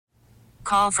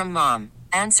call from mom.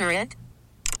 Answer it.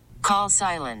 Call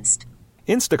silenced.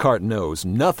 Instacart knows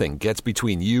nothing gets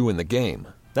between you and the game.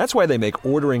 That's why they make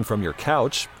ordering from your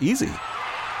couch easy.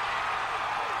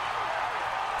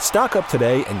 Stock up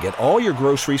today and get all your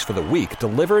groceries for the week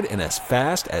delivered in as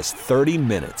fast as 30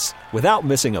 minutes without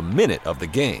missing a minute of the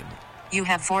game. You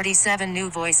have 47 new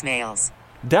voicemails.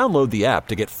 Download the app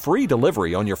to get free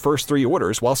delivery on your first 3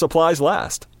 orders while supplies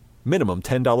last. Minimum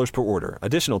 $10 per order.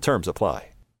 Additional terms apply.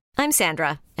 I'm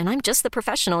Sandra, and I'm just the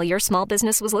professional your small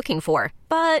business was looking for.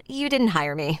 But you didn't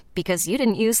hire me because you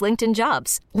didn't use LinkedIn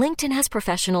Jobs. LinkedIn has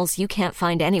professionals you can't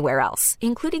find anywhere else,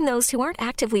 including those who aren't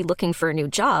actively looking for a new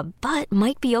job, but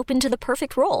might be open to the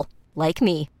perfect role, like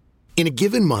me. In a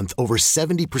given month, over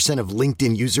 70% of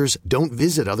LinkedIn users don't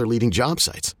visit other leading job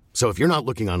sites. So if you're not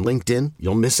looking on LinkedIn,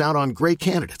 you'll miss out on great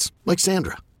candidates like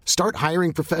Sandra. Start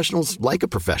hiring professionals like a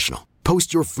professional.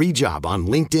 Post your free job on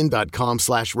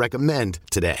linkedin.com/recommend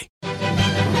today.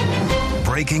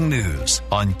 Breaking news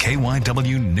on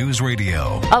KYW News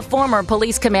Radio. A former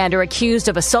police commander accused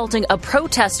of assaulting a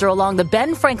protester along the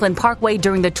Ben Franklin Parkway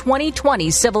during the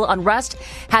 2020 civil unrest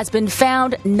has been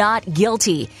found not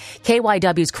guilty.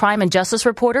 KYW's crime and justice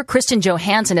reporter Kristen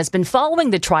Johansson has been following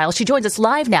the trial. She joins us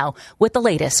live now with the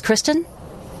latest. Kristen?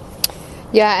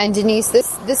 Yeah, and Denise, this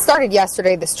started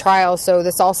yesterday, this trial, so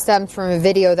this all stems from a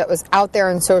video that was out there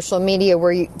on social media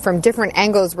from different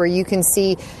angles where you can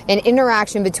see an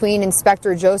interaction between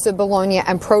Inspector Joseph Bologna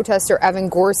and protester Evan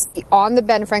Gorski on the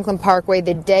Ben Franklin Parkway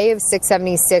the day of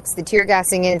 676, the tear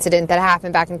gassing incident that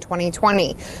happened back in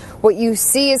 2020. What you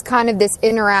see is kind of this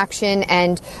interaction,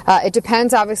 and it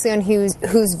depends obviously on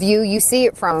whose view you see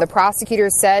it from. The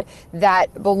prosecutors said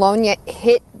that Bologna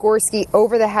hit Gorski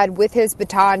over the head with his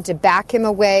baton to back him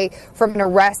away from an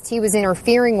arrest he was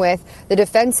interfering with. The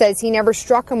defense says he never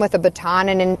struck him with a baton,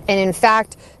 and in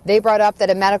fact, they brought up that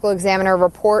a medical examiner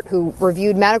report who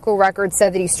reviewed medical records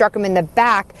said that he struck him in the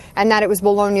back and that it was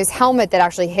Bologna's helmet that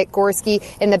actually hit Gorski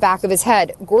in the back of his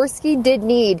head. Gorski did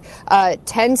need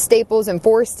 10 staples and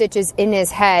 4 stitches in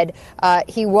his head.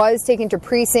 He was taken to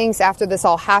precincts after this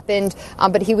all happened,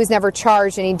 but he was never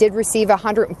charged, and he did receive a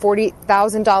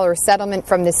 $140,000 settlement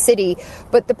from the city.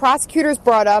 But the prosecutors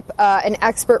brought up an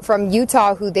expert from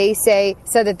Utah who they said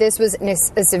that this was a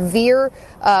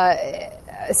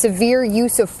severe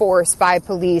use of force by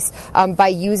police by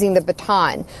using the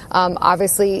baton.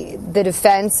 Obviously, the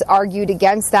defense argued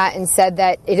against that and said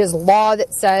that it is law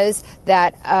that says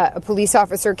that a police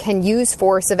officer can use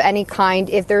force of any kind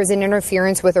if there is an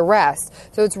interference with arrest.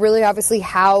 So it's really obviously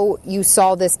how you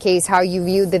saw this case, how you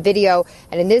viewed the video.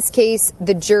 And in this case,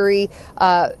 the jury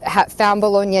found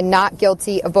Bologna not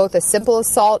guilty of both a simple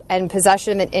assault and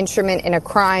possession of an instrument in a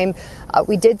crime.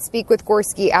 We did speak with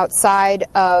Gorski outside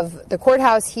of the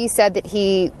courthouse. He said that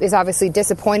he is obviously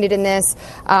disappointed in this,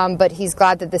 but he's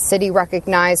glad that the city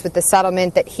recognized with the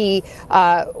settlement that he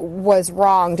was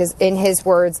wronged. In his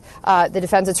words, the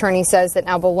defense attorney says that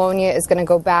now Bologna is going to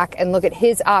go back and look at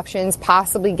his options,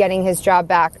 possibly getting his job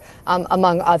back,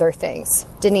 among other things.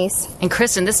 Denise? And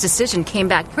Kristen, this decision came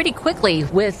back pretty quickly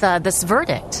with this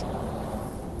verdict.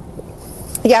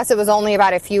 Yes, it was only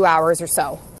about a few hours or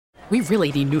so. We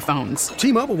really need new phones.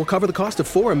 T-Mobile will cover the cost of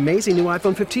 4 amazing new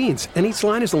iPhone 15s, and each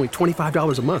line is only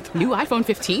 $25 a month. New iPhone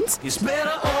 15s? It's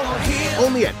better over here.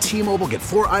 Only at T-Mobile, get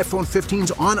 4 iPhone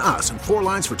 15s on us and 4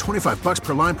 lines for $25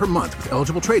 per line per month with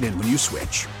eligible trade-in when you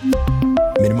switch.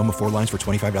 Minimum of 4 lines for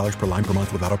 $25 per line per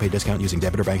month with autopay discount using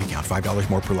debit or bank account. $5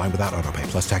 more per line without autopay,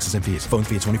 plus taxes and fees. Phone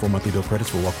fee at 24 monthly bill credits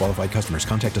for well-qualified customers.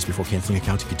 Contact us before canceling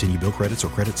account to continue bill credits or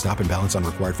credit stop and balance on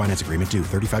required finance agreement due.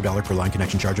 $35 per line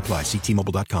connection charge applies. See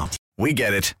T-Mobile.com. We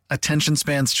get it. Attention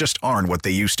spans just aren't what they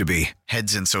used to be.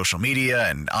 Heads in social media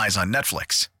and eyes on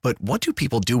Netflix. But what do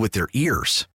people do with their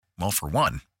ears? Well, for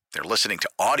one, they're listening to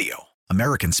audio.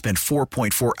 Americans spend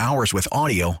 4.4 hours with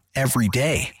audio every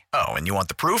day. Oh, and you want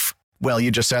the proof? Well,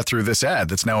 you just sat through this ad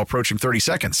that's now approaching 30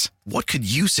 seconds. What could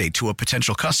you say to a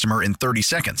potential customer in 30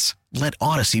 seconds? Let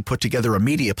Odyssey put together a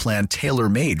media plan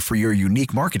tailor-made for your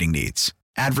unique marketing needs.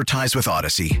 Advertise with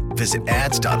Odyssey. Visit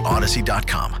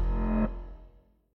ads.odyssey.com.